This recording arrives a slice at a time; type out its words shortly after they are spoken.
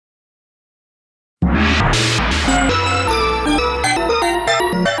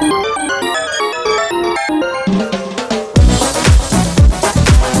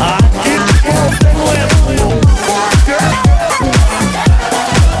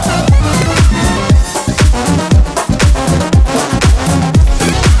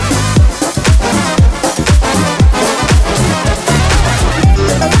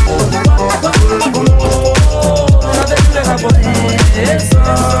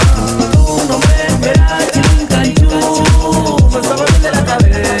Tu nombre era Chincanchú, me estaba bien de la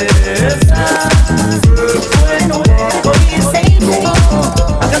cabeza. Bueno, hoy se hizo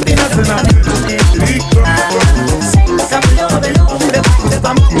a cantina cenar. Cambió de nombre de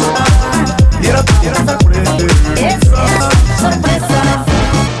Pampa y era Sakura. Sorpresa.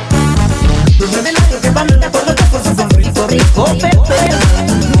 Me ven algo que banda por los tacos y son rico, rico, Pepe.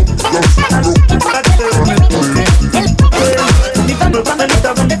 Mi pampa,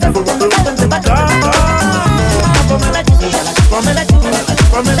 panelita, donde está su pampa, donde va a estar. Come la chupa, come la chupa,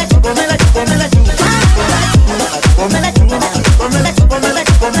 come la chupa, come la chupa, come la chupa. Come la chupa, come la chupa, come la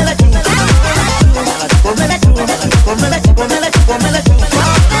chupa, come la chupa. Come la chupa, come la chupa, come la chupa, come la chupa.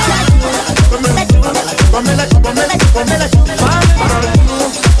 Come la chupa, come la chupa, come la chupa, come la chupa.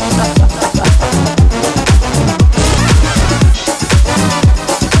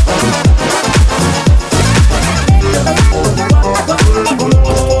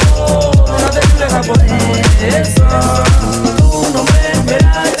 Tu nombre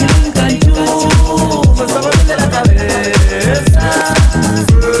era Chincanchú, me estaba bien de la cabeza.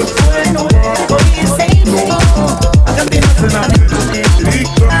 Bueno, hoy se hizo a cantina cenar.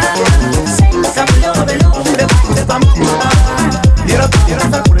 Cambió de nombre de Pampa y era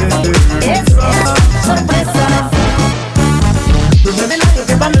Sakura. Sorpresa. Me ven algo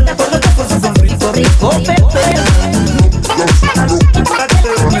que banda por los tacos y son rico, rico, Pepe.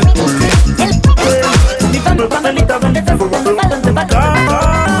 Panelita, donde está su pampa, donde va a estar.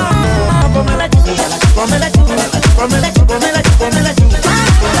 Come la chupa, come la chupa, come la chupa, come la chupa, come la chupa.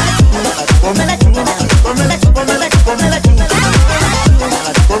 Come la chupa, come la chupa, come la chupa, come la chupa.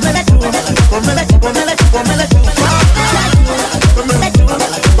 Come la chupa, come la chupa, come la chupa, come la chupa. Come la chupa,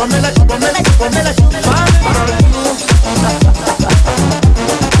 come la chupa, come la chupa, come la chupa.